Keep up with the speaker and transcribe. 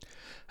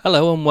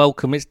Hello and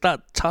welcome. It's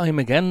that time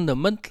again, the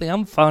monthly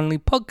and finally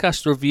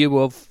podcast review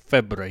of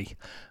February.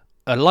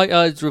 A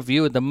light-eyed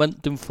review of the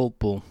month in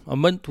football, a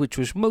month which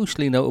was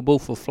mostly notable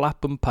for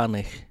flap and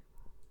panic.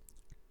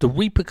 The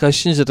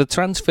repercussions of the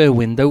transfer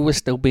window were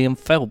still being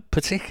felt,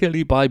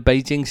 particularly by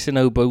Beijing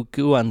Sinobo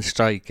Guan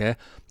striker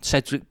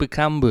Cedric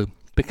Bakambu.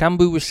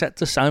 Bakambu was set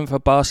to sign for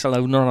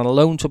Barcelona on a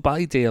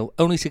loan-to-buy deal,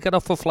 only to get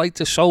off a flight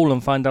to Seoul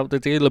and find out the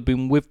deal had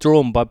been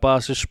withdrawn by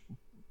Barca's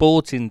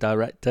sporting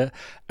director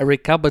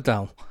Eric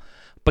Abidal.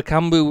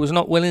 Bakambu was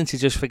not willing to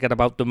just forget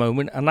about the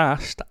moment and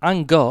asked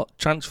and got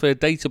transfer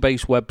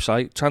database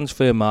website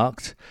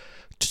Transfermarkt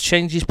to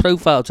change his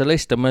profile to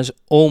list him as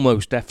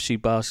almost FC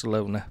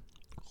Barcelona.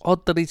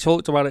 Odd that he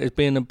talked about it as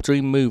being a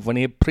dream move when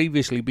he had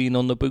previously been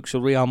on the books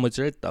of Real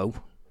Madrid though.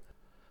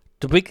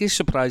 The biggest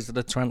surprise of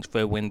the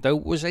transfer window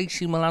was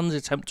AC Milan's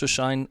attempt to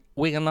sign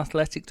Wigan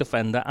Athletic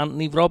defender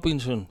Anthony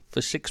Robinson for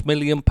 £6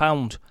 million.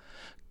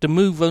 The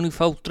move only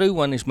fell through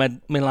when his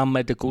Milan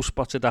medical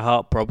spotted a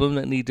heart problem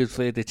that needed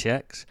further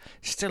checks.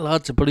 Still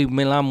hard to believe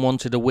Milan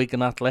wanted a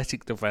Wigan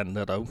Athletic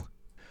defender though.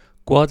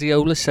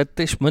 Guardiola said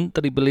this month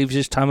that he believes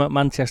his time at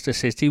Manchester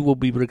City will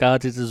be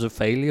regarded as a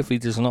failure if he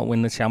does not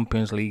win the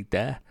Champions League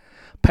there.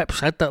 Pep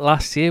said that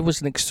last year was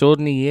an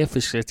extraordinary year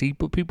for City,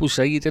 but people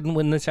say he didn't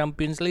win the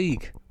Champions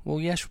League. Well,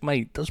 yes,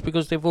 mate, that's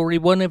because they've already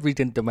won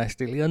everything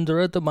domestically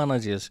under other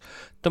managers.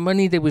 The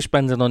money they were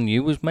spending on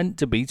you was meant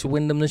to be to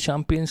win them the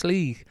Champions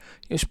League.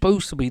 You're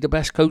supposed to be the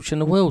best coach in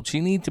the world, so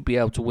you need to be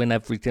able to win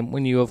everything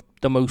when you have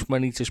the most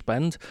money to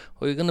spend,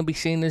 or you're going to be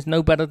seen as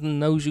no better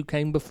than those who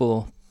came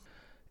before.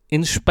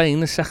 In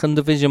Spain, a second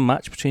division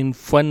match between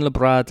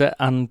Fuenlabrada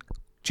and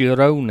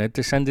Girona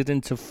descended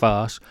into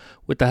farce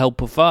with the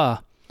help of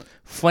VAR.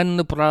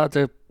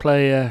 Fuenlabrada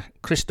player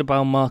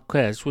Cristobal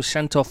Marquez was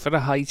sent off for a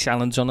high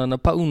challenge on an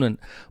opponent.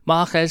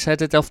 Marquez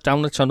headed off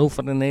down the tunnel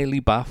for an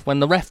early bath when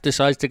the ref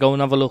decides to go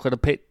and have a look at a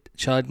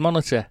pitch-side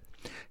monitor.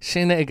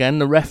 Seeing it again,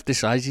 the ref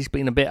decides he's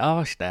been a bit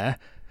harsh there,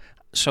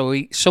 so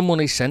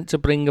someone is sent to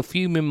bring a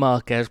fuming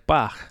Marquez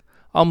back.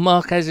 On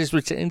Marquez's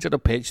return to the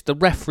pitch, the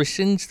ref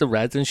rescinds the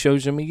red and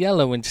shows him a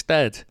yellow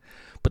instead.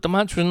 But the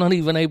match was not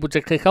even able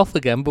to kick off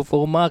again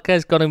before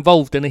Marquez got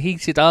involved in a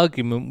heated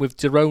argument with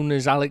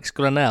Girona's Alex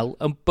Granell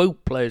and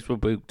both players were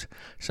booked.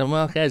 So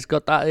Marquez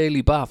got that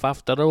early bath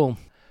after all.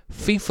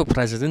 FIFA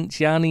President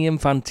Gianni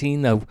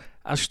Infantino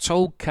has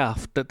told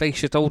CAF that they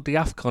should hold the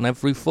AFCON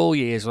every 4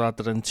 years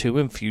rather than 2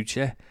 in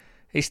future.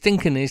 His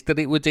thinking is that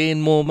it would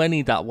earn more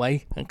money that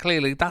way, and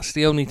clearly that's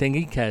the only thing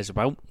he cares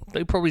about.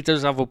 He probably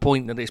does have a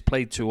point that it's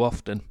played too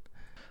often.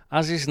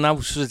 As is now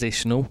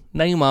traditional,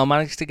 Neymar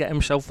managed to get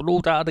himself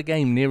ruled out of the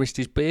game nearest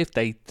his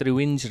birthday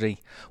through injury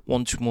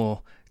once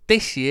more.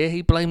 This year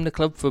he blamed the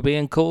club for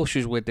being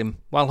cautious with him,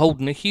 while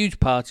holding a huge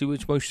party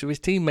which most of his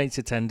teammates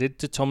attended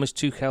to Thomas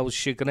Tuchel's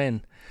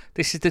chagrin.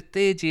 This is the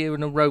third year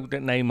in a row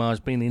that Neymar's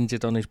been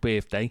injured on his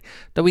birthday,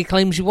 though he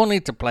claims he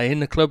wanted to play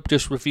and the club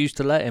just refused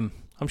to let him.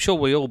 I'm sure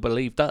we all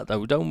believe that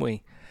though, don't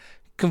we?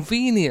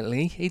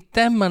 Conveniently, he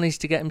then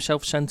managed to get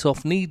himself sent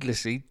off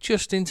needlessly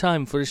just in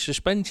time for his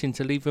suspension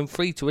to leave him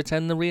free to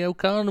attend the Rio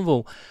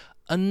Carnival,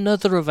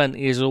 another event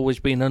he has always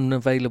been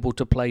unavailable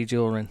to play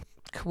during.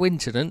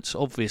 Coincidence,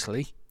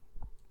 obviously.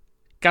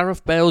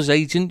 Gareth Bale's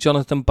agent,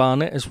 Jonathan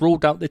Barnett, has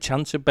ruled out the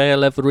chance of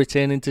Bale ever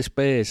returning to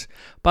Spurs.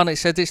 Barnett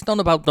said it's not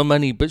about the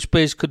money, but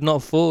Spurs could not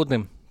afford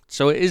him.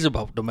 So it is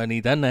about the money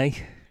then, eh?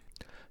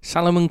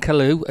 Salomon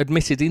Kalou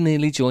admitted he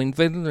nearly joined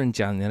Villa in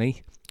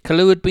January.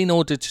 Kalou had been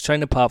ordered to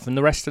train apart from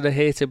the rest of the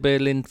Hertha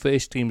Berlin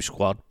first-team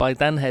squad by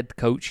then head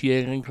coach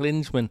Jurgen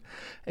Klinsmann.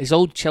 His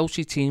old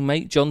Chelsea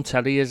teammate John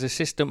Terry is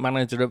assistant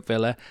manager at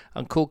Villa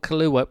and called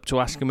Kalou up to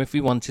ask him if he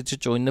wanted to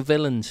join the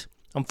Villains.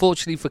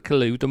 Unfortunately for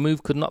Kalou, the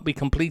move could not be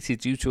completed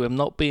due to him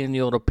not being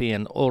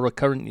European or a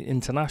current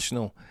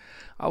international.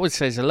 I would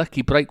say it's a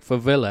lucky break for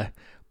Villa,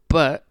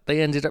 but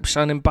they ended up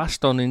signing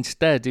Baston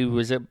instead, who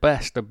was at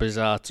best a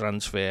bizarre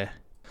transfer.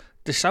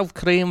 The South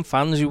Korean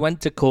fans who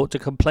went to court to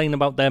complain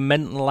about their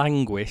mental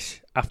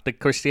anguish after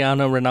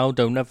Cristiano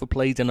Ronaldo never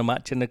played in a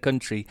match in the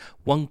country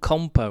won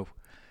compo.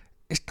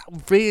 Is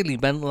that really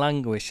mental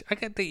anguish? I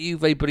get that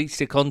Juve breached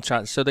the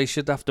contract, so they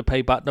should have to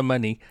pay back the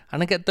money,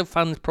 and I get the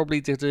fans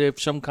probably deserve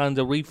some kind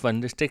of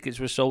refund as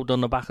tickets were sold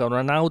on the back of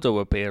Ronaldo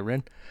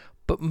appearing.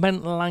 But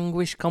mental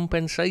anguish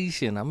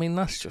compensation, I mean,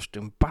 that's just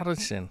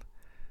embarrassing.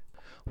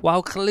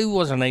 While Kalou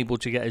wasn't able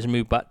to get his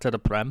move back to the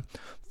Prem,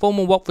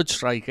 former Watford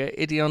striker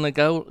Idiona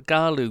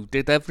Galu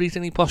did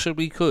everything he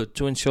possibly could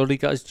to ensure he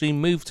got his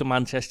dream move to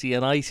Manchester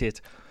United.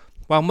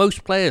 While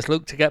most players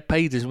look to get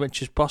paid as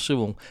much as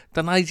possible,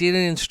 the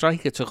Nigerian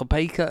striker took a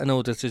pay cut in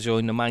order to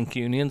join the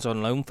Mancunians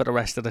on loan for the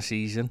rest of the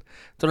season.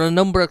 There are a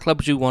number of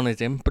clubs who wanted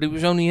him, but he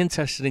was only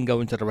interested in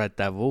going to the Red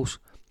Devils.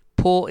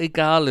 Poor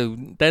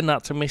Igalu then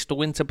had to miss the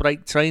winter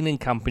break training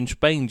camp in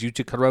Spain due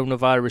to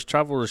coronavirus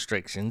travel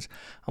restrictions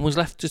and was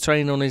left to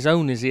train on his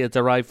own as he had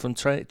arrived from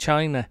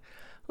China.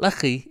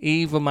 Lucky,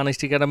 he even managed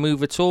to get a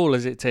move at all,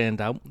 as it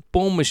turned out.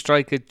 Bournemouth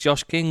striker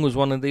Josh King was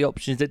one of the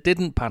options that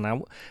didn't pan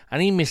out,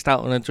 and he missed out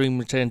on a dream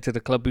return to the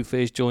club he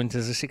first joined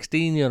as a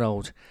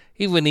 16-year-old.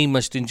 Even he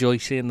must enjoy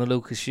seeing the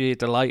look of sheer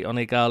delight on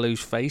Ighalo's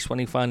face when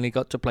he finally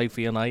got to play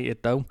for United,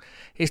 though.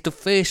 It's the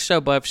first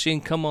sub I've seen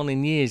come on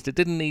in years that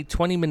didn't need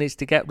 20 minutes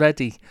to get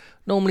ready.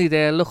 Normally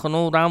they're looking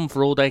all round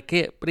for all their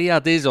kit, but he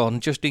had his on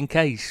just in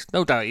case.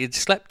 No doubt he'd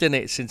slept in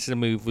it since the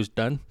move was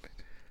done.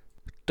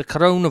 The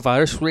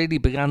coronavirus really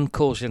began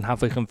causing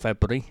havoc in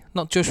February,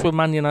 not just with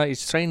Man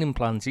United's training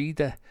plans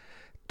either.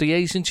 The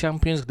Asian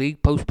Champions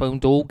League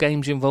postponed all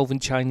games involving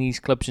Chinese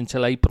clubs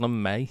until April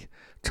and May.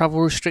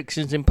 Travel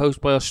restrictions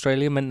imposed by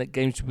Australia meant that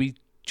games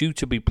due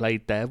to be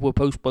played there were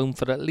postponed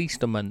for at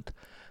least a month.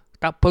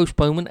 That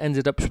postponement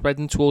ended up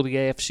spreading to all the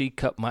AFC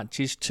Cup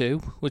matches too,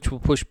 which were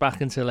pushed back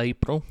until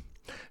April.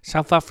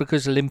 South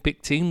Africa's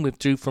Olympic team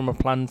withdrew from a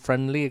planned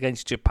friendly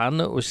against Japan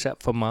that was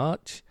set for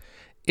March.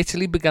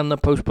 Italy began the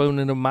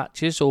postponing of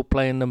matches or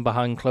playing them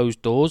behind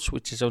closed doors,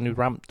 which has only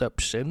ramped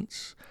up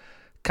since.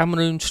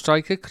 Cameroon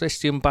striker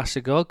Christian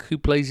Bassogog, who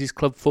plays his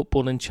club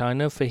football in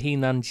China for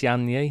Henan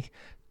Jianye,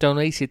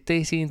 donated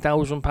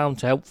 £13,000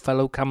 to help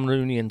fellow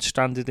Cameroonians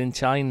stranded in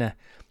China.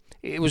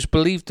 It was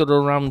believed that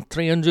around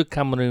 300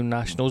 Cameroon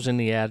nationals in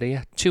the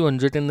area,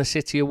 200 in the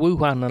city of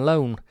Wuhan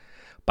alone.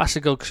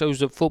 Bassogog shows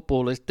that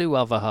footballers do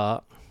have a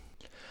heart.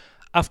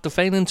 After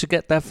failing to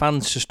get their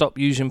fans to stop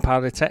using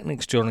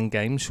pyrotechnics during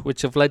games,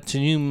 which have led to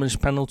numerous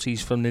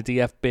penalties from the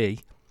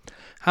DFB,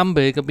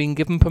 Hamburg have been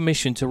given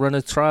permission to run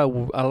a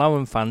trial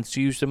allowing fans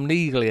to use them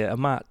legally at a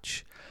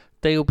match.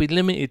 They will be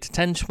limited to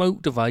 10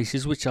 smoke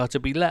devices which are to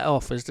be let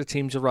off as the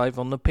teams arrive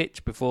on the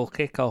pitch before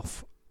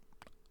kick-off.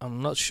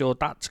 I'm not sure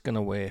that's going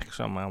to work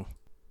somehow.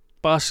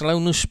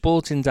 Barcelona's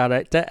sporting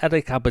director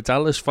Eric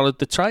Abidal has followed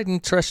the tried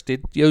and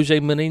trusted Jose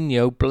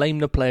Mourinho blame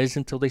the players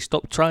until they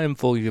stop trying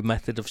for you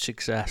method of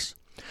success.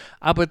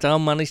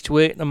 Abidal managed to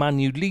hurt the man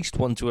you least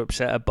want to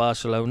upset at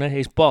Barcelona,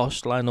 his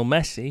boss Lionel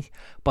Messi,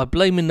 by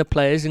blaming the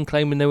players and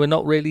claiming they were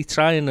not really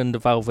trying under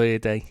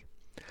Valverde.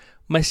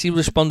 Messi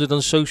responded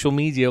on social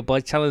media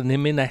by telling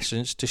him in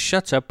essence to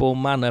shut up or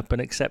man up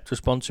and accept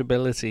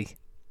responsibility.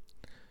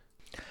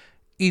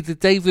 Either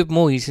David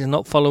Moyes is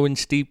not following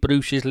Steve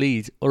Bruce's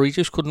lead, or he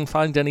just couldn't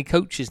find any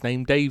coaches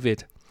named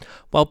David.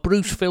 While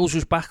Bruce fills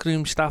his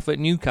backroom staff at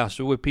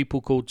Newcastle with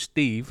people called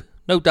Steve,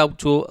 no doubt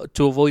to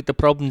avoid the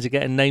problems of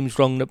getting names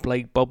wrong that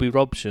plagued Bobby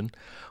Robson,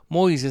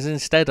 Moyes has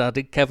instead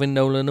added Kevin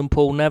Nolan and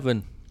Paul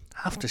Nevin.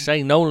 I have to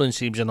say, Nolan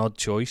seems an odd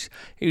choice.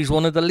 He was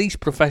one of the least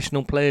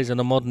professional players in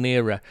the modern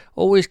era,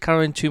 always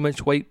carrying too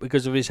much weight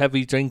because of his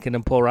heavy drinking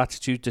and poor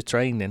attitude to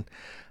training.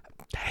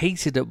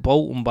 Hated at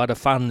Bolton by the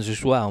fans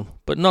as well,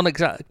 but not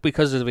exactly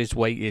because of his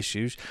weight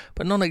issues,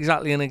 but not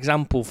exactly an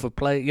example for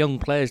young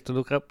players to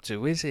look up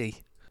to, is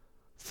he?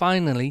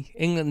 Finally,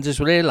 England has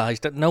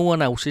realised that no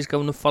one else is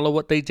going to follow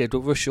what they did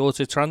with a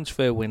shorter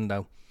transfer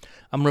window,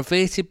 and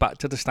reverted back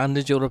to the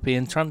standard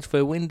European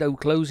transfer window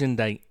closing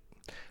date.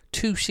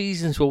 2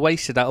 seasons were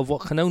wasted out of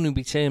what can only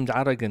be termed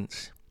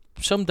arrogance.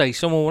 Someday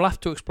someone will have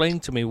to explain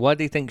to me why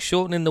they think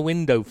shortening the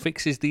window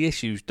fixes the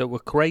issues that were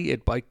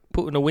created by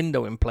putting a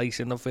window in place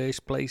in the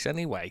first place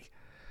anyway.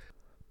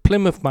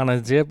 Plymouth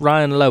manager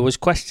Ryan Lowe has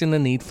questioned the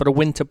need for a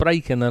winter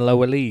break in the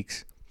lower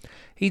leagues.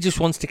 He just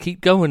wants to keep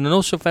going and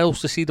also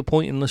fails to see the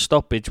point in the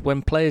stoppage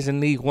when players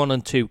in League 1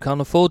 and 2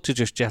 can't afford to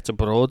just jet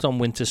abroad on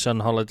winter sun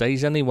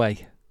holidays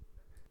anyway.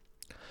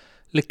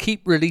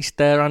 L'Équipe released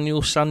their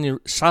annual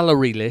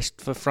salary list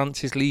for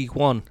France's League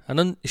 1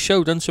 and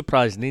showed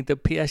unsurprisingly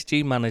that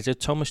PSG manager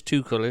Thomas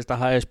Tuchel is the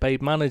highest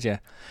paid manager.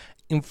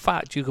 In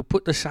fact, you could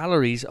put the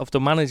salaries of the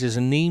managers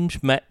in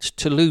Nimes, Metz,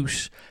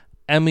 Toulouse,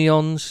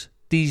 Amiens,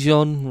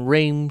 Dijon,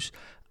 Reims,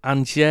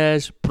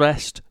 Angers,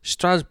 Brest,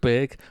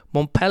 Strasbourg,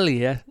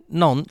 Montpellier,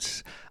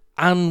 Nantes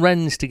and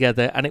Rennes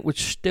together, and it would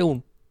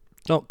still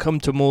not come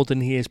to more than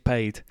he is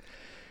paid.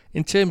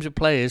 In terms of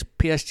players,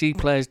 PSG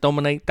players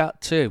dominate that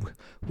too,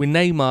 with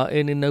Neymar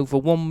earning over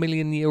 €1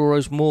 million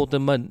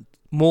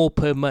more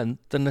per month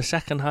than the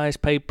second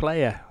highest paid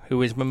player,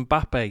 who is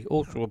Mbappe,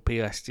 also of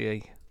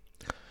PSG.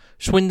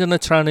 Swindon are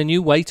trying a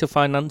new way to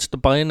finance the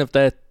buying of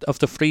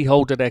the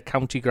freehold of their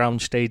county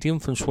ground stadium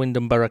from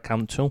Swindon Borough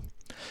Council.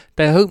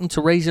 They're hoping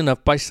to raise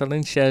enough by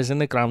selling shares in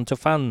the ground to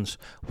fans,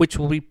 which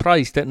will be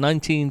priced at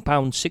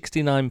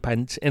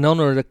 £19.69 in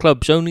honour of the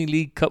club's only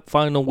League Cup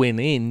final win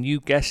in, you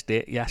guessed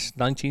it, yes,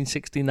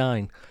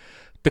 1969.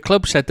 The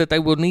club said that they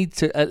will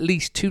need at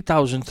least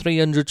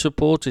 2,300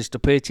 supporters to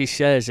purchase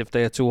shares if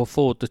they are to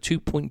afford the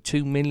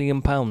 £2.2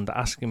 million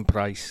asking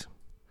price.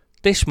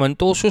 This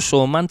month also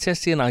saw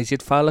Manchester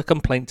United file a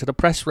complaint to the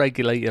press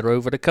regulator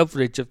over the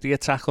coverage of the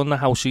attack on the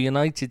House of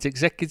United's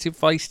executive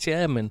vice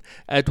chairman,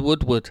 Ed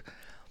Woodward.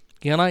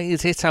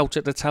 United hit out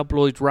at the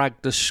tabloid rag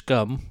The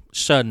Sun,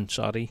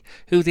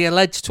 who they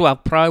alleged to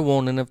have prior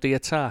warning of the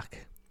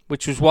attack,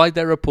 which was why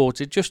their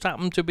reporter just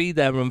happened to be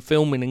there and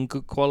filming in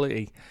good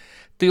quality.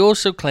 They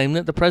also claim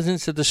that the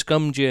presence of the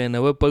scum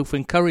journal had both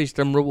encouraged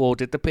and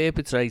rewarded the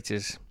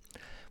perpetrators.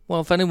 Well,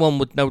 if anyone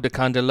would know the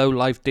kind of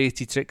low-life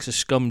dirty tricks a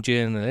scum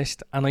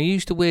journalist, and I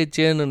use the word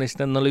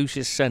journalist in the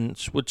loosest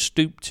sense, would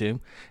stoop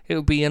to, it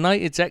would be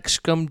United's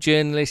ex-scum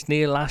journalist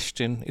Neil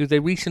Ashton, who they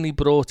recently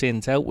brought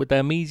in to help with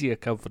their media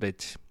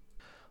coverage.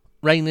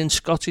 Reigning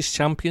Scottish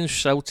champions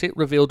Celtic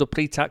revealed a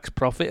pre-tax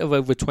profit of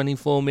over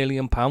 £24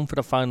 million for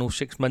the final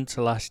 6 months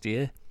of last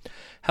year,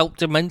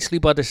 helped immensely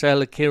by the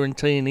sale of Kieran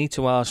Tierney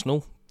to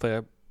Arsenal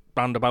for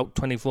around about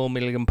 £24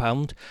 million.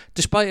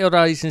 Despite a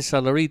rise in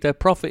salary, their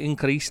profit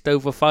increased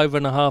over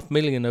 £5.5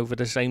 million over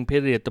the same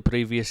period the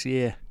previous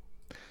year.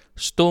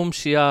 Storm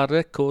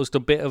Ciara caused a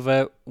bit of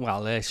a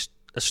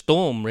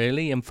storm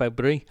really in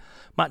February.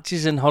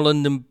 Matches in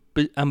Holland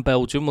and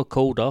Belgium were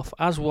called off,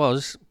 as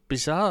was,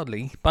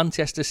 bizarrely,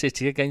 Manchester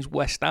City against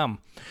West Ham.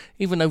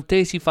 Even though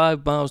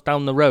 35 miles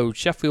down the road,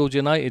 Sheffield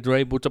United were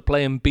able to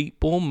play and beat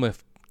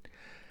Bournemouth.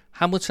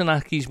 Hamilton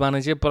Accies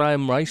manager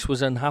Brian Rice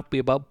was unhappy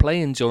about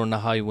playing during the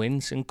high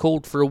winds and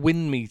called for a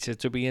wind meter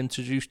to be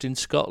introduced in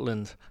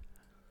Scotland.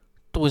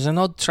 There was an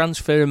odd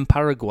transfer in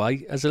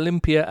Paraguay as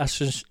Olympia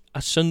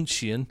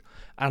Asuncion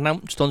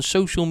announced on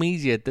social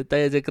media that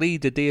they had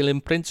agreed a deal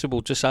in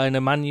principle to sign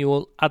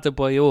Emmanuel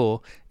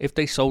Adebayor if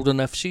they sold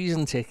enough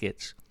season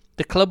tickets.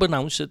 The club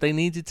announced that they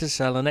needed to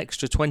sell an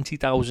extra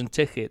 20,000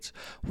 tickets,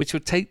 which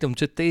would take them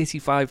to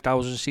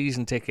 35,000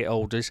 season ticket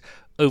holders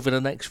over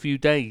the next few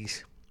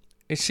days.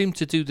 It seemed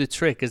to do the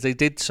trick as they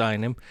did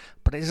sign him,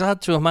 but it's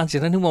hard to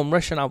imagine anyone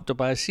rushing out to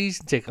buy a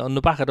season ticket on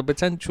the back of the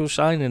potential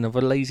signing of a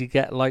lazy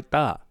get like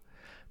that.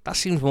 That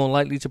seems more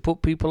likely to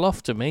put people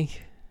off to me.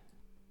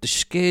 The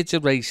scourge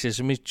of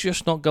racism is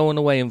just not going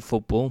away in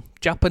football.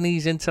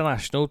 Japanese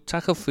international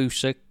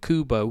Takefusa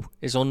Kubo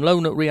is on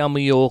loan at Real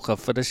Mallorca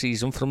for the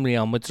season from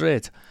Real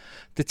Madrid.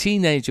 The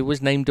teenager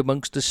was named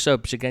amongst the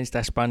subs against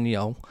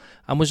Espanyol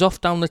and was off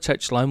down the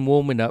touchline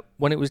warming up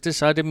when it was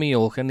decided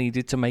Mallorca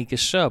needed to make a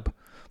sub.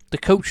 The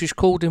coaches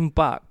called him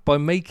back by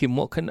making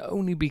what can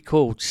only be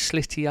called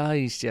slitty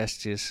eyes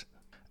gestures.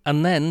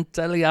 And then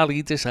Dele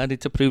Alli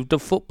decided to prove that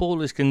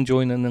footballers can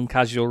join in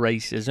casual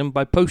racism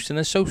by posting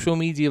a social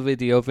media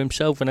video of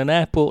himself in an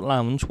airport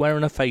lounge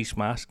wearing a face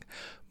mask,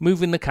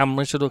 moving the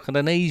camera to look at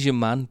an Asian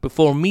man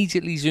before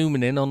immediately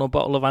zooming in on a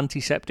bottle of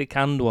antiseptic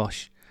hand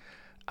wash.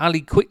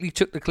 Ali quickly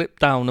took the clip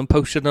down and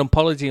posted an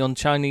apology on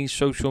Chinese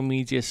social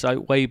media site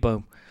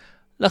Weibo.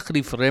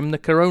 Luckily for him, the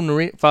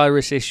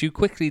coronavirus issue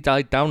quickly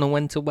died down and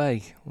went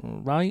away.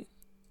 Right?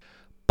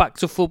 Back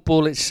to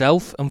football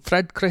itself, and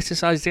Fred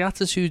criticised the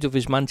attitude of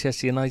his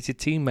Manchester United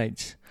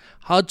teammates.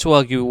 Hard to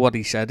argue with what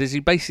he said, as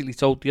he basically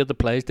told the other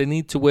players they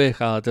need to work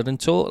harder and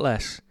talk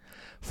less.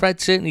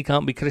 Fred certainly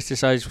can't be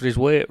criticised for his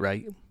work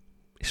rate.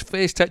 His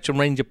first touch and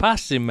range of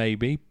passing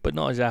maybe, but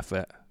not his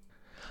effort.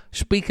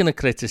 Speaking of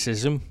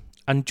criticism,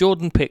 and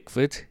Jordan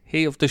Pickford,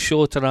 he of the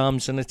shorter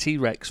arms and a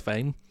T-Rex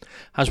fame,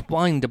 has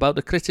whined about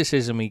the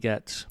criticism he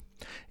gets.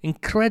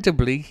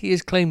 Incredibly, he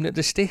has claimed that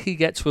the stick he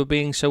gets for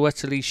being so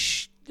utterly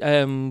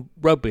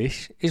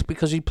rubbish is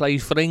because he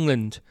plays for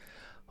England.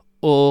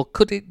 Or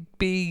could it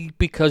be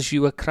because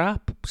you are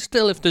crap?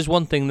 Still, if there's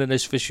one thing that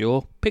is for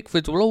sure,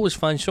 Pickford will always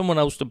find someone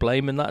else to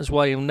blame, and that is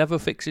why he'll never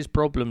fix his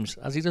problems,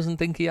 as he doesn't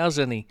think he has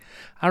any.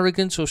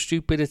 Arrogance or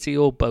stupidity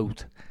or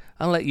both.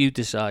 I'll let you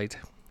decide.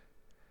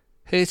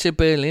 Hertha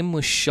Berlin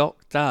was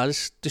shocked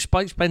as,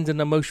 despite spending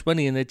the most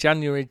money in the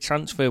January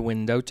transfer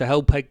window to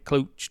help head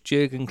coach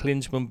Jurgen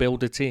Klinsmann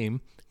build a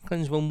team,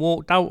 Klinsmann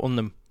walked out on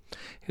them.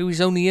 He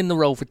was only in the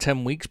role for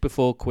 10 weeks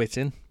before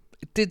quitting.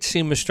 It did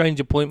seem a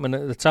strange appointment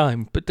at the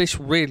time, but this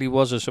really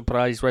was a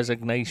surprise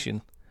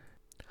resignation.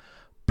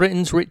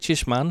 Britain's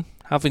richest man,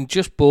 having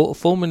just bought a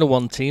Formula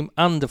 1 team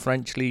and a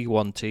French League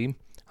 1 team,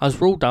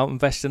 has ruled out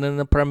investing in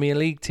a Premier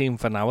League team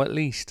for now at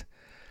least.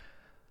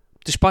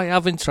 Despite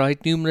having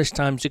tried numerous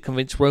times to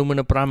convince Roman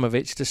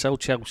Abramovich to sell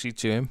Chelsea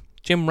to him,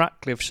 Jim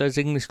Ratcliffe says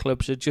English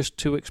clubs are just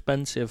too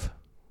expensive.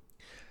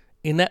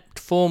 Inept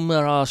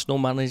former Arsenal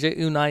manager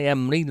Unai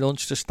Emery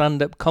launched a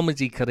stand-up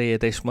comedy career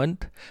this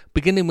month,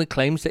 beginning with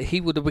claims that he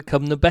would have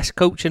become the best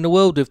coach in the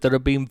world if there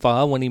had been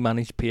VAR when he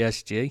managed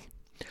PSG.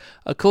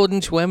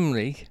 According to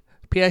Emery,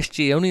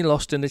 PSG only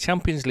lost in the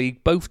Champions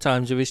League both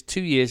times of his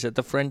 2 years at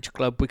the French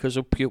club because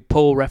of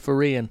poor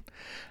refereeing.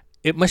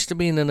 It must have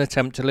been an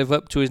attempt to live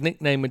up to his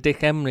nickname of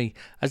Dick Emery,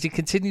 as he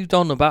continued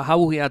on about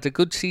how he had a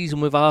good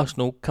season with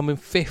Arsenal, coming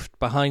 5th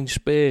behind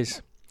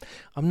Spurs.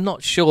 I'm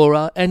not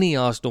sure any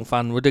Arsenal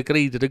fan would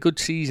agree that a good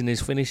season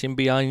is finishing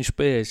behind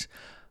Spurs.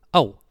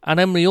 Oh, and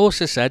Emery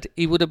also said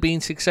he would have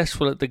been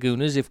successful at the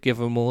Gooners if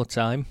given more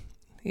time.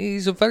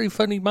 He's a very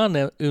funny man,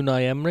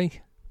 Unai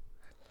Emery.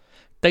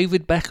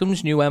 David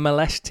Beckham's new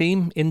MLS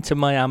team, Inter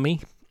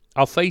Miami,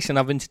 are facing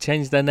having to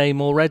change their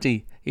name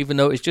already, even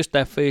though it's just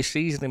their first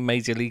season in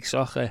Major League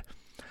Soccer.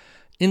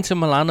 Inter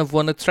Milan have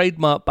won a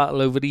trademark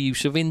battle over the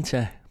use of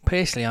Inter.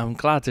 Personally, I'm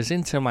glad, as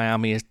Inter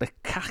Miami is the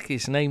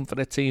cackiest name for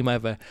a team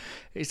ever.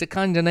 It's the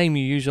kind of name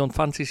you use on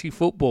fantasy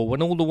football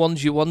when all the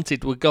ones you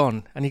wanted were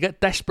gone and you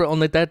get desperate on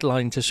the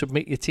deadline to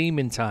submit your team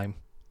in time.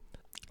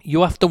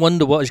 You have to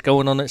wonder what is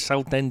going on at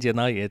Southend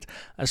United,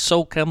 as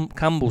Sol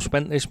Campbell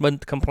spent this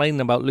month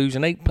complaining about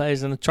losing 8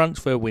 players in the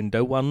transfer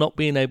window while not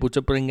being able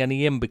to bring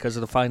any in because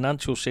of the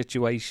financial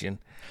situation.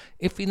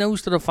 If he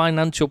knows there are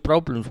financial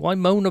problems, why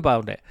moan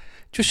about it?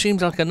 Just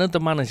seems like another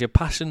manager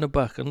passing the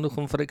buck and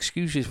looking for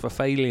excuses for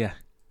failure.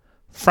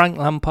 Frank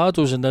Lampard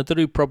was another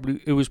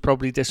who was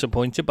probably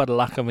disappointed by the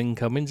lack of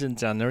incomings in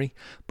January,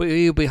 but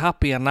he'll be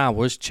happier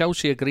now as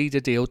Chelsea agreed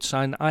a deal to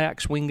sign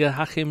Ajax winger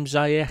Hakim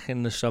Ziyech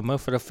in the summer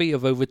for a fee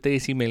of over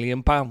 £30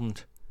 million.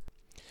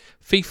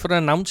 FIFA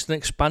announced an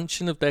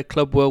expansion of their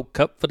Club World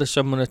Cup for the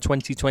summer of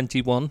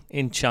 2021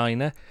 in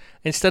China.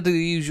 Instead of the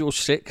usual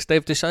 6,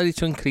 they've decided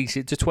to increase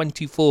it to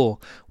 24,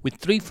 with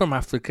 3 from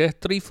Africa,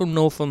 3 from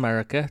North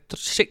America,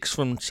 6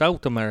 from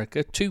South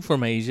America, 2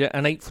 from Asia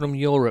and 8 from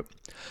Europe,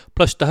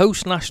 plus the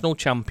host national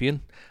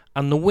champion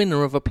and the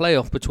winner of a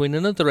playoff between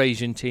another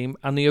Asian team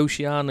and the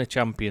Oceania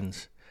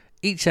champions.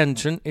 Each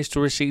entrant is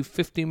to receive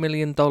 $50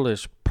 million,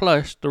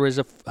 plus there is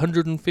a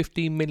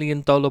 $150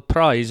 million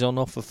prize on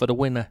offer for the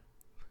winner.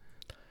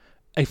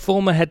 A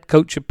former head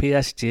coach of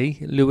PSG,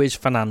 Luis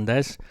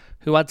Fernandez,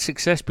 who had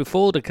success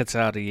before the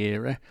Qatari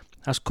era,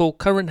 has called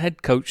current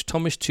head coach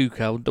Thomas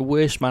Tuchel the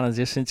worst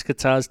manager since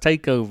Qatar's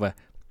takeover.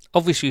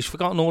 Obviously, he's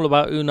forgotten all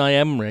about Unai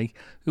Emery,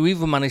 who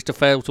even managed to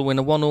fail to win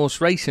a one-horse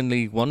race in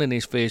League One in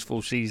his first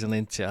full season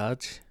in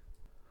charge.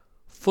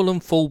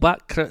 Fulham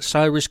fullback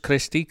Cyrus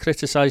Christie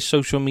criticised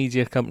social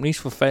media companies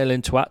for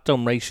failing to act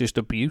on racist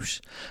abuse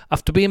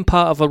after being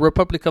part of a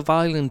Republic of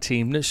Ireland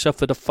team that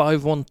suffered a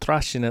 5-1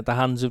 thrashing at the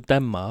hands of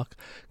Denmark.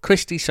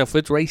 Christie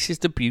suffered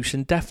racist abuse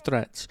and death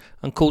threats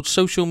and called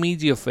social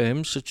media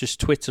firms such as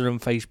Twitter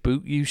and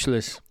Facebook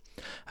useless.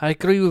 I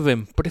agree with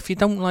him, but if you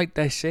don't like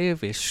their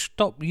service,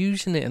 stop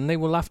using it and they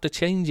will have to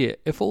change it.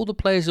 If all the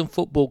players and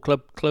football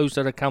club close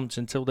their accounts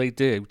until they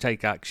do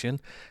take action,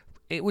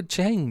 it would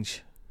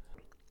change.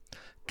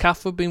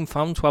 CAF have been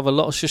found to have a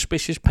lot of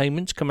suspicious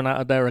payments coming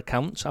out of their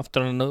accounts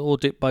after an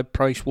audit by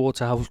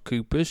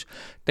PricewaterhouseCoopers.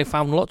 They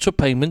found lots of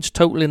payments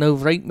totalling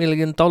over $8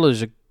 million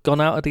had gone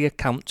out of the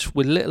accounts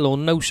with little or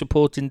no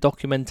supporting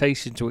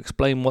documentation to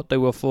explain what they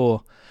were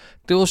for.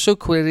 They also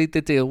queried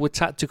the deal with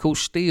Tactical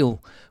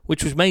Steel,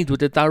 which was made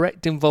with the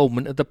direct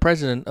involvement of the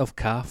president of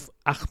CAF,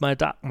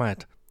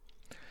 Ahmed.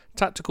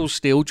 Tactical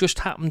Steel just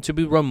happened to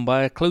be run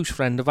by a close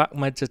friend of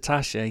Ahmed's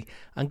attaché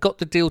and got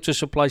the deal to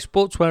supply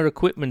sportswear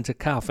equipment to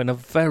CAF in a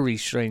very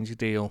strange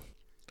deal.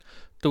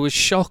 There was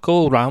shock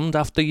all round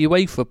after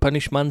UEFA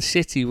punished Man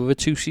City with a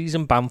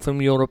 2-season ban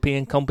from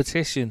European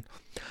competition.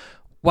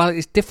 While it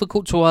is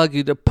difficult to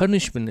argue that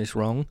punishment is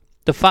wrong,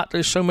 the fact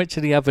that so much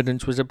of the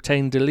evidence was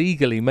obtained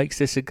illegally makes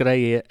this a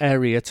grey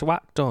area to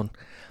act on.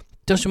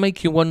 Does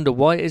make you wonder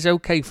why it is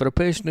okay for a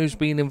person who's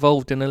been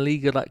involved in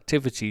illegal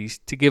activities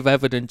to give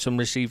evidence and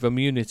receive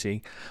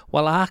immunity,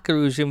 while a hacker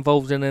who's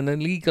involved in an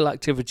illegal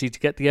activity to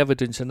get the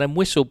evidence and then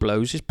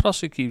whistleblows is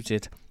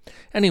prosecuted.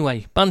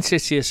 Anyway, Man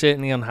City are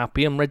certainly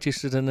unhappy and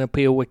registered an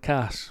appeal with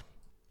CAS.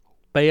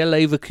 Bayer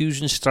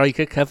Leverkusen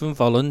striker Kevin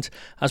Volland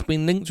has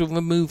been linked with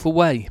a move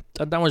away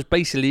and now has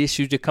basically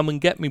issued a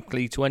come-and-get-me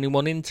plea to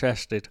anyone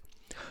interested.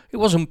 It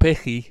wasn't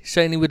picky,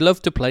 saying he would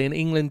love to play in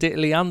England,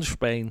 Italy and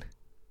Spain.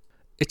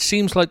 It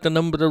seems like the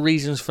number of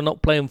reasons for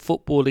not playing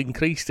football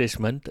increased this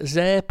month as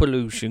air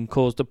pollution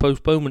caused the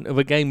postponement of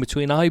a game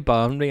between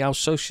Eibar and Real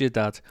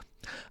Sociedad.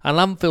 A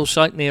landfill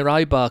site near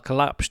Eibar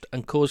collapsed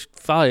and caused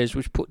fires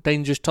which put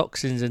dangerous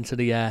toxins into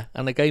the air,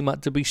 and the game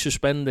had to be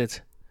suspended.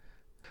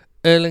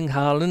 Erling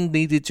Haaland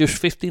needed just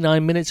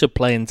 59 minutes of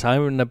playing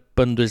time in the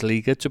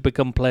Bundesliga to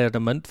become Player of the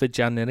Month for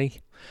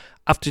January.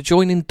 After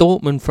joining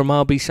Dortmund from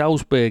RB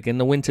Salzburg in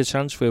the winter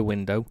transfer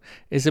window,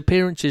 his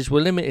appearances were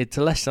limited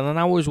to less than an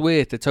hour's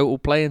worth of total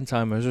playing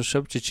time as a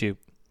substitute.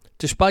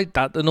 Despite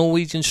that, the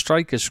Norwegian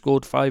striker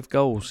scored 5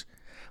 goals.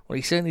 Well,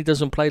 he certainly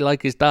doesn't play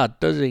like his dad,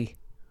 does he?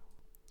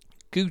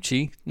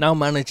 Gucci, now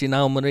managing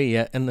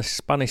Almeria in the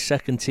Spanish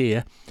second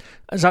tier,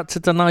 has had to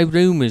deny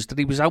rumours that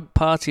he was out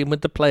partying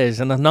with the players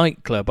in a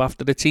nightclub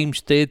after the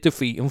team's third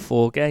defeat in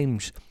 4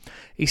 games.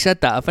 He said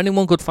that if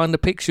anyone could find a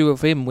picture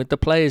of him with the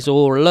players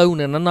or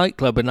alone in a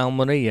nightclub in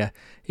Almeria,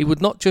 he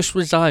would not just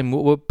resign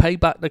but would pay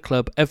back the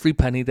club every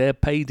penny they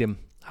had paid him.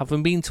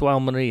 Having been to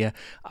Almeria,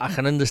 I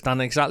can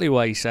understand exactly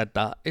why he said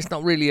that. It's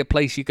not really a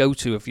place you go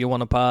to if you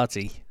want a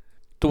party.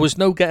 There was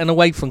no getting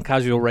away from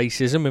casual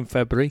racism in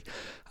February,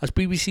 as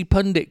BBC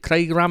pundit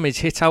Craig Ramage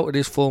hit out at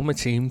his former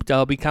team,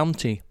 Derby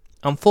County.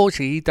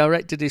 Unfortunately, he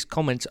directed his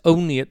comments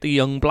only at the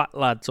young black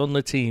lads on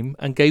the team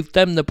and gave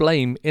them the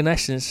blame, in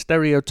essence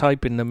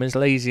stereotyping them as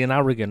lazy and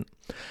arrogant.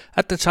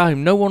 At the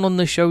time, no one on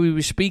the show he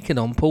was speaking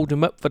on pulled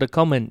him up for the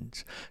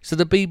comments, so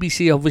the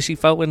BBC obviously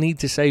felt the need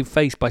to save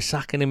face by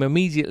sacking him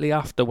immediately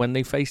after when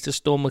they faced a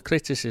storm of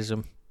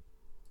criticism.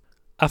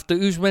 After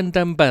Ousmane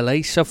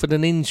Dembele suffered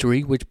an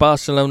injury which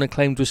Barcelona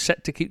claimed was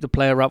set to keep the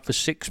player out for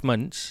 6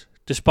 months,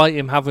 despite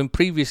him having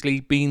previously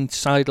been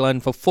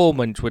sidelined for 4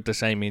 months with the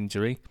same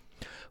injury,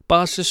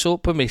 Barca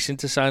sought permission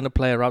to sign a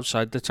player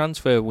outside the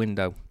transfer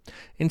window.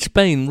 In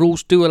Spain,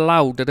 rules do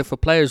allow that if a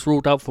player is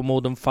ruled out for more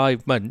than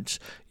 5 months,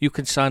 you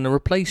can sign a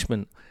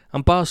replacement,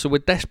 and Barca were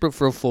desperate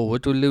for a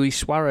forward with Luis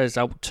Suarez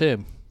out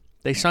too.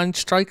 They signed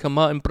striker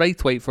Martin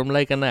Braithwaite from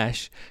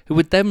Leganés, who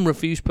would then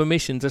refuse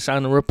permission to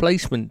sign a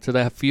replacement to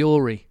their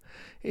Fiore.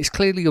 It's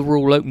clearly a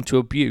rule open to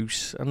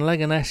abuse, and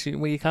Leganés,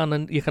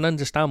 you can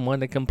understand why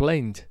they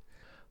complained.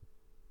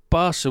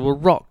 Barca were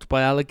rocked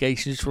by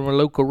allegations from a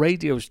local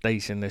radio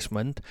station this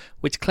month,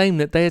 which claimed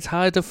that they had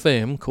hired a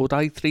firm called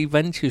i3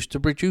 Ventures to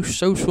produce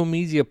social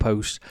media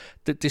posts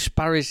that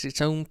disparaged its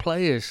own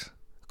players.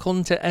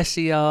 According to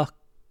SER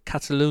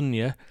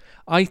Catalunya,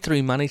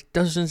 i3 managed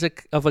dozens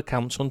of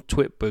accounts on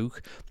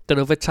Twitbook that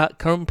have attacked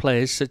current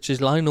players such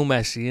as Lionel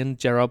Messi and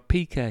Gerard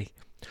Piqué.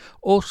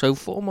 Also,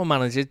 former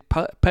managers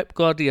Pep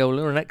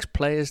Guardiola and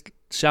ex-players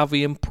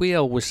Xavi and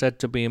Puyol were said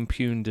to be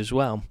impugned as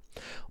well.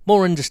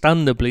 More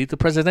understandably, the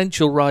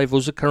presidential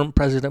rivals of current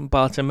President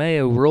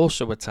Bartomeu were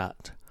also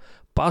attacked.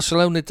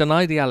 Barcelona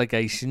denied the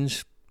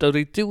allegations, though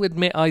they do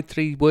admit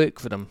i3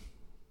 worked for them.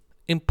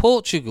 In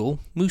Portugal,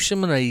 Musa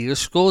Moreira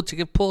scored to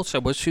give Porto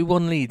a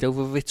 2-1 lead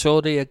over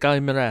Vitória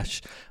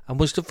Guimarães and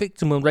was the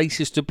victim of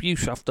racist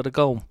abuse after the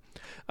goal.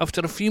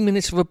 After a few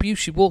minutes of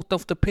abuse, he walked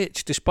off the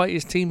pitch despite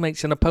his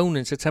teammates and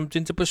opponents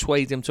attempting to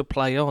persuade him to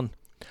play on.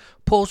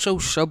 Porto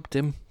subbed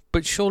him,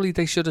 but surely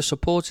they should have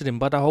supported him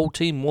by the whole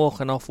team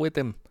walking off with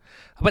him.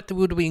 I bet they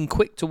would have been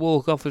quick to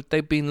walk off if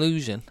they'd been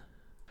losing.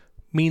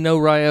 Mino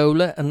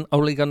Raiola and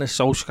Ole Gunnar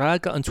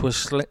Solskjaer got into a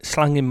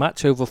slanging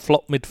match over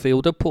flop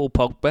midfielder Paul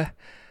Pogba.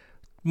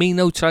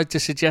 Mino tried to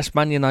suggest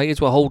Man United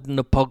were holding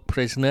the Pog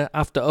prisoner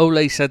after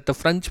Ole said the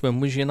Frenchman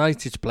was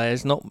United's player,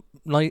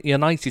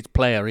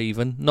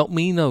 not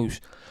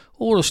Mino's.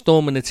 All a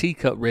storm in a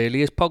teacup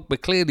really, as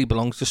Pogba clearly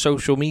belongs to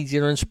social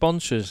media and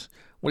sponsors.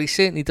 Well, he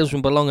certainly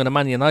doesn't belong in a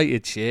Man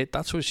United shirt,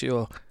 that's for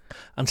sure.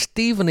 And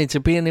Stevenage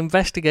are being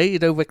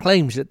investigated over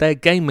claims that their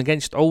game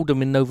against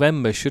Oldham in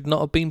November should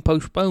not have been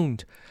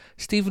postponed.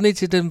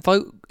 Stevenage had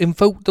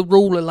invoked the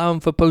rule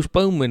allowing for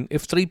postponement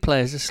if 3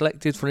 players are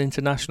selected for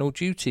international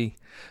duty,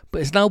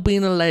 but it's now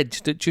being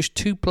alleged that just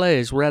 2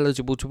 players were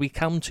eligible to be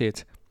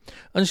counted.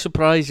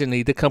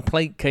 Unsurprisingly, the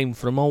complaint came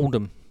from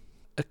Oldham.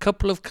 A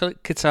couple of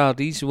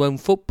Qataris who own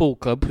football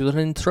clubs were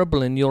in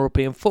trouble in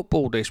European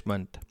football this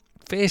month.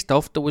 First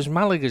off, there was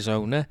Malaga's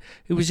owner,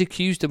 who was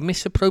accused of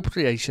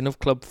misappropriation of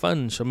club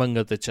funds, among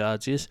other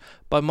charges,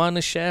 by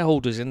minor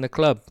shareholders in the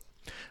club.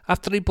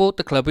 After he bought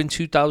the club in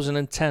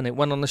 2010, it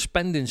went on a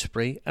spending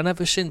spree and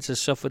ever since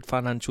has suffered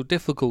financial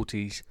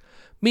difficulties.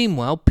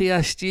 Meanwhile,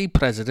 PSG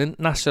president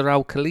Nasser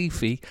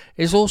Al-Khelaifi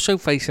is also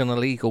facing a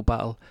legal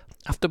battle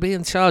after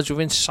being charged with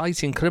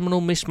inciting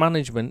criminal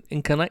mismanagement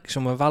in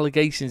connection with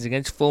allegations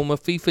against former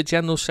FIFA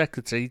General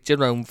Secretary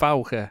Jerome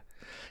Valcke.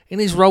 In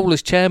his role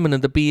as chairman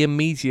of the BM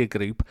Media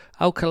Group,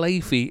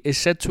 Al-Khelaifi is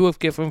said to have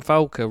given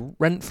Valcke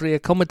rent-free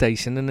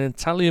accommodation in an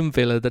Italian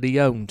villa that he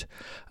owned.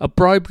 A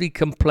bribery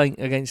complaint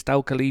against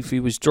Al-Khelaifi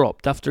was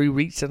dropped after he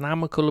reached an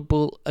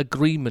amicable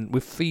agreement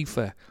with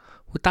FIFA.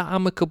 Would that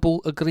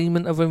amicable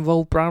agreement have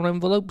involved brown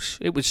envelopes?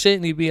 It would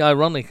certainly be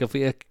ironic if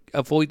he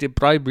avoided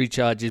bribery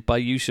charges by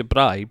use of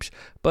bribes,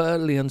 but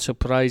utterly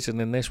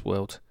unsurprising in this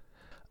world.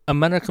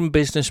 American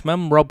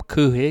businessman Rob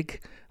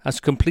Kuhig has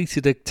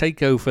completed a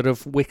takeover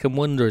of Wycombe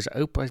Wanderers. I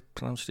hope I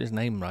pronounced his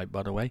name right,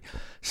 by the way.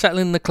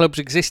 Settling the club's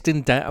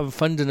existing debt and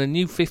funding a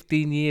new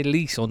 15-year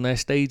lease on their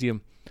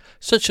stadium.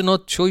 Such an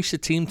odd choice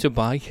of team to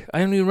buy.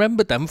 I only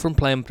remember them from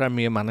playing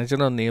Premier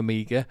Manager on the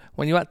Amiga,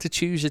 when you had to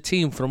choose a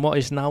team from what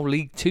is now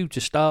League 2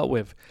 to start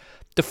with.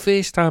 The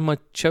first time I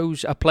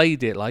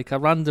played it, I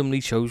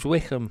randomly chose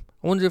Wycombe.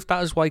 I wonder if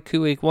that is why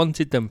Kuwait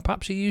wanted them.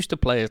 Perhaps he used to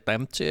play as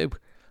them too.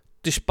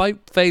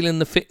 Despite failing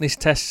the fitness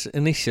tests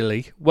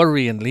initially,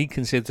 worryingly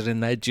considering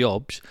their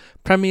jobs,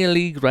 Premier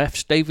League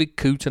refs David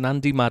Coote and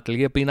Andy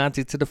Madley have been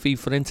added to the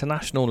FIFA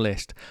international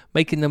list,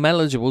 making them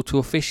eligible to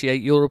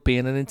officiate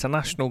European and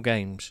international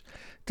games.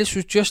 This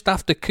was just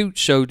after Coote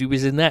showed he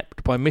was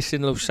inept by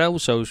missing Lo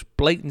Celso's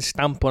blatant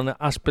stamp on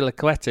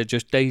Azpilicueta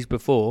just days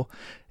before.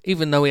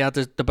 Even though he had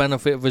the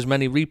benefit of as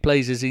many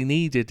replays as he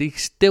needed, he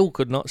still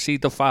could not see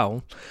the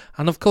foul.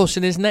 And of course,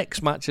 in his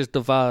next match as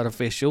the VAR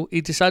official, he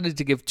decided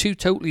to give 2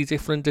 totally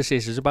different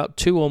decisions about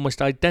 2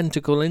 almost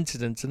identical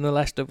incidents in the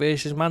Leicester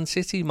vs Man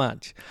City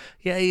match.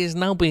 Yet he is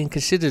now being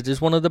considered as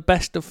one of the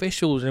best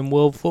officials in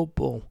world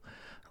football.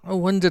 No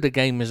wonder the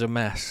game is a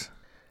mess.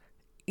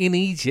 In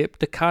Egypt,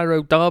 the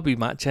Cairo derby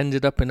match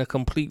ended up in a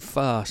complete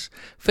farce.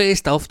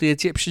 First off, the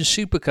Egyptian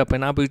Super Cup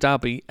in Abu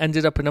Dhabi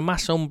ended up in a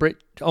mass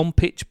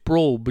on-pitch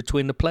brawl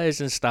between the players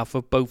and staff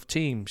of both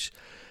teams.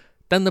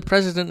 Then the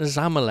president of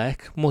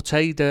Zamalek,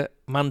 Mortada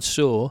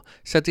Mansour,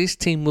 said his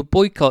team would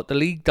boycott the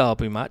league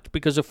derby match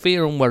because of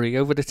fear and worry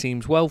over the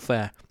team's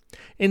welfare.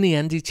 In the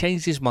end, he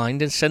changed his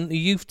mind and sent the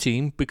youth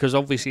team, because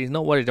obviously he's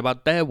not worried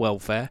about their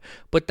welfare,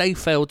 but they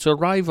failed to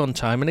arrive on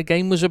time and the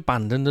game was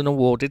abandoned and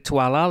awarded to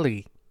Al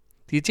Ahly.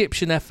 The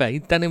Egyptian FA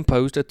then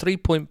imposed a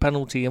 3-point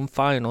penalty and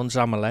fine on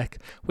Zamalek,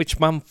 which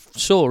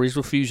Mansour is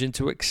refusing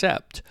to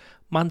accept.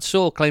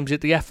 Mansour claims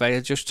that the FA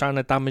are just trying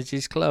to damage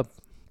his club.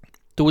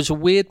 There was a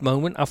weird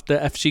moment after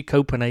FC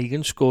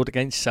Copenhagen scored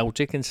against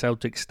Celtic in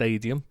Celtic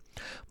Stadium.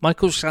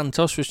 Michael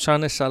Santos was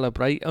trying to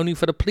celebrate, only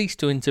for the police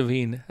to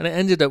intervene, and it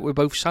ended up with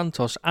both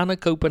Santos and a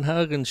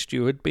Copenhagen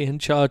steward being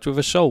charged with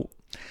assault.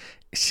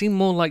 It seemed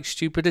more like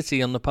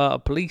stupidity on the part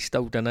of police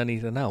though than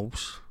anything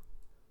else.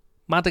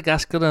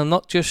 Madagascar are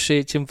not just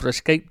searching for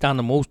escaped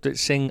animals that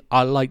sing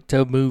 "I like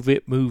to move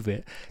it, move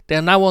it." They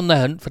are now on the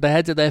hunt for the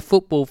head of their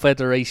football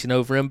federation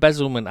over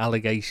embezzlement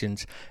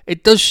allegations.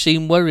 It does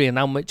seem worrying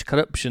how much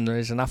corruption there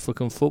is in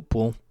African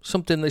football,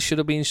 something that should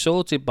have been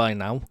sorted by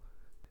now.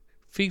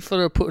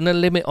 FIFA are putting a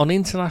limit on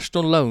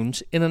international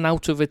loans in and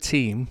out of a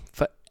team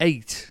for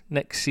 8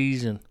 next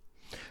season,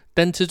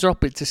 then to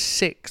drop it to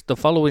 6 the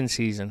following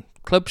season.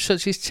 Clubs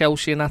such as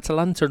Chelsea and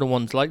Atalanta are the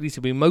ones likely to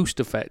be most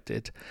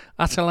affected.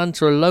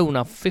 Atalanta alone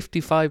have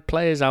 55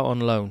 players out on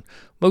loan,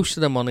 most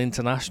of them on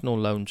international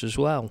loans as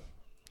well.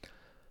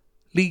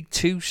 League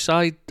 2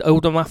 side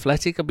Oldham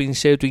Athletic have been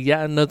served with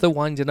yet another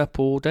winding up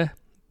order.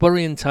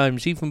 Worrying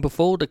times even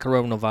before the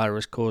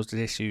coronavirus caused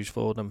issues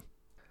for them.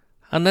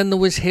 And then there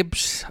was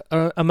Hibs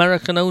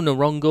American owner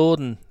Ron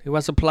Gordon, who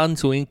has a plan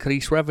to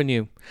increase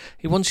revenue.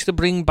 He wants to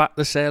bring back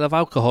the sale of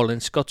alcohol in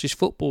Scottish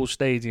football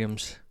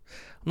stadiums.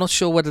 I'm not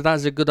sure whether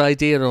that's a good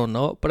idea or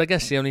not, but I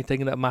guess the only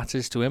thing that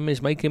matters to him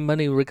is making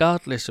money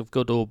regardless of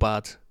good or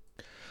bad.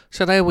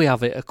 So there we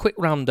have it, a quick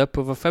roundup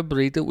of a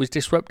February that was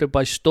disrupted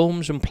by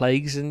storms and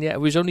plagues, and yet it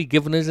was only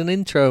given as an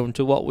intro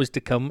into what was to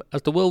come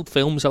as the world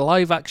films a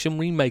live-action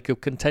remake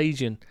of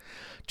Contagion.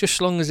 Just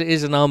as long as it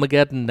is an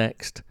Armageddon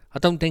next. I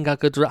don't think I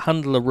could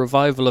handle a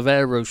revival of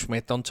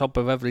Aerosmith on top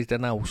of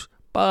everything else.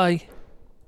 Bye.